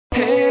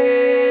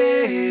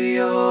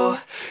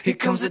here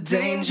comes the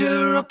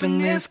danger up in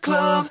this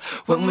club.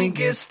 When we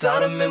get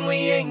started, man, we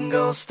ain't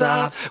gon'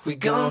 stop. We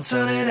gon'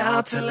 turn it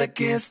out till it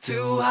gets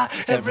too hot.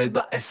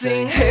 Everybody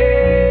sing,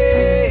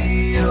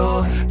 hey,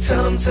 yo.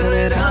 Tell them turn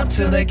it up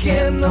till they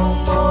can't no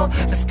more.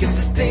 Let's get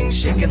this thing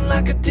shaking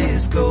like a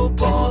disco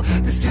ball.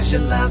 This is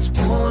your last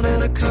one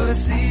and a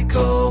courtesy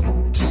call.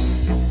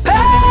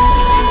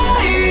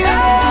 Hey, yo.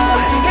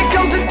 Here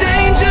comes the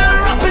danger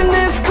up in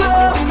this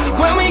club.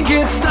 When we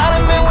get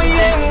started, man, we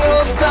ain't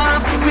gon'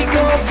 stop. We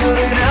gon' turn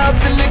it out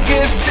till it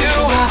gets too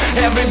hot.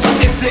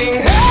 Everybody sing,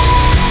 hey,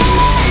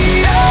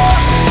 yo.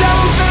 Tell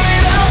them turn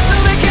it out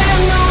till they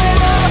can't no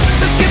more.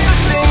 Let's get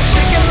this thing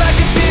shaking like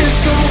a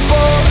disco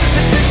ball.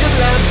 This is your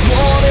last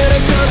one and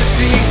a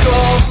courtesy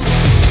call.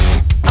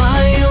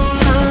 I am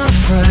not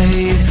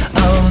afraid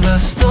of the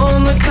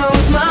storm that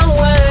comes my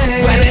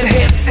way. When it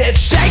hits, it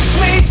shakes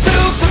me to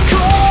the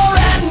core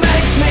and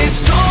makes me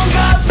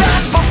stronger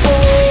than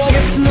before.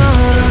 It's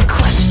not a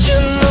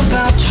question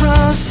about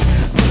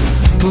trust,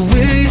 but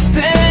will you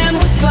stand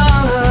with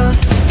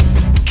us?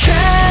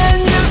 Can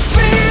you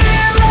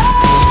feel it?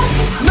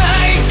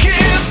 Make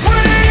it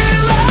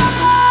real.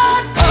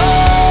 Oh,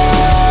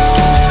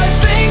 I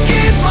think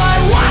it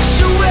might wash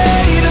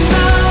away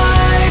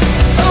tonight.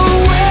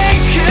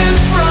 Awaken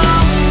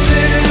from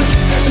this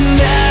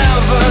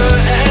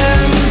never-ending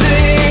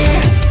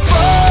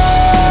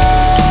void.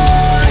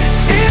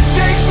 It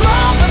takes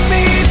more than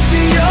meets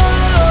the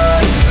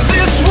eye.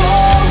 This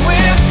war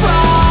we're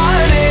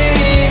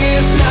fighting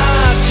is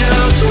not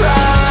just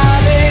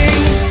riding.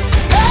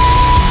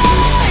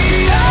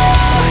 Hey, yo.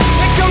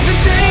 Here comes the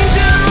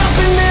danger up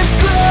in this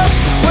club.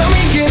 When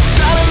we get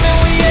started, man,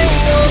 we ain't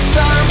gon'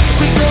 stop.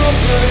 We gon'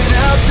 turn it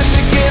out till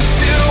it gets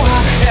too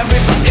hot.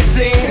 Everybody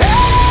sing, hey,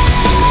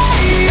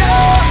 yo.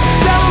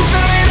 Tell them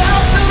turn it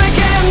out till they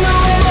can't no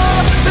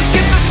more. Let's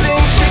get this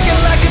thing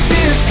shaking like a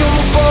disco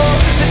ball.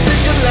 This is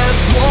your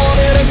last one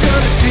and a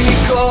courtesy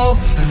call.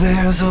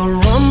 There's a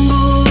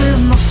rumble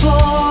in the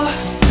floor,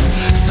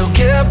 so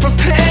get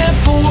prepared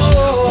for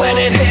war. When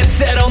it hits,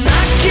 it'll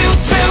knock you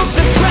to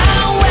the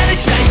ground. When it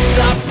shakes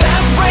up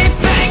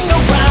everything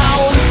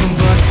around.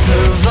 But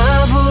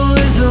survival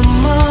is a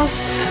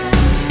must,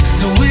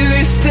 so will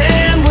you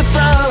stand with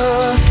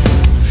us?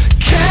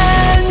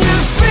 Can you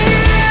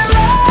feel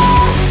it?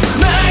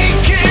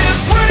 Make it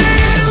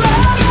real.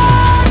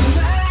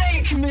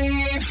 Make me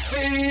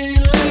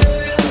feel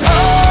it.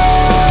 Oh,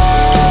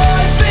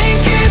 I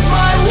think it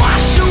might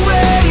wash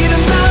away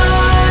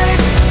tonight.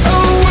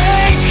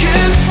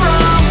 Awaken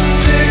from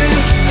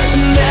this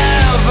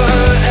never-ending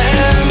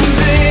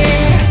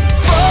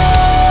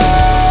void.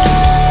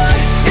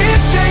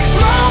 It takes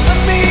more than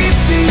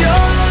meets the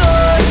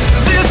eye.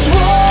 This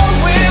war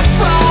we're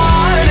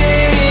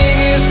fighting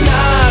is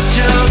not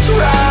just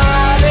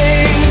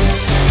riding.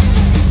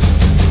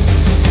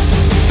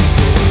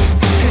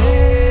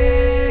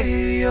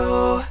 Hey,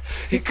 yo.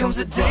 Here comes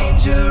the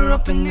danger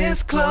up in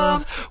this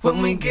club.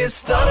 When we get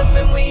started,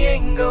 man, we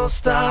ain't gon'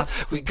 stop.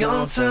 We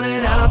gon' turn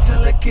it out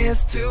till it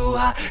gets too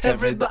hot.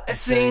 Everybody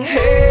sing,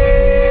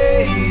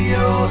 hey,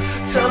 yo.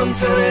 Tell them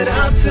turn it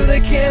out till they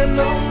can't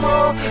no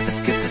more. Let's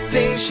get this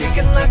thing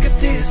shaking like a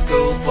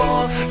disco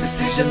ball.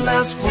 This is your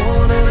last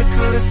one and a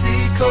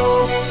courtesy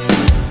call.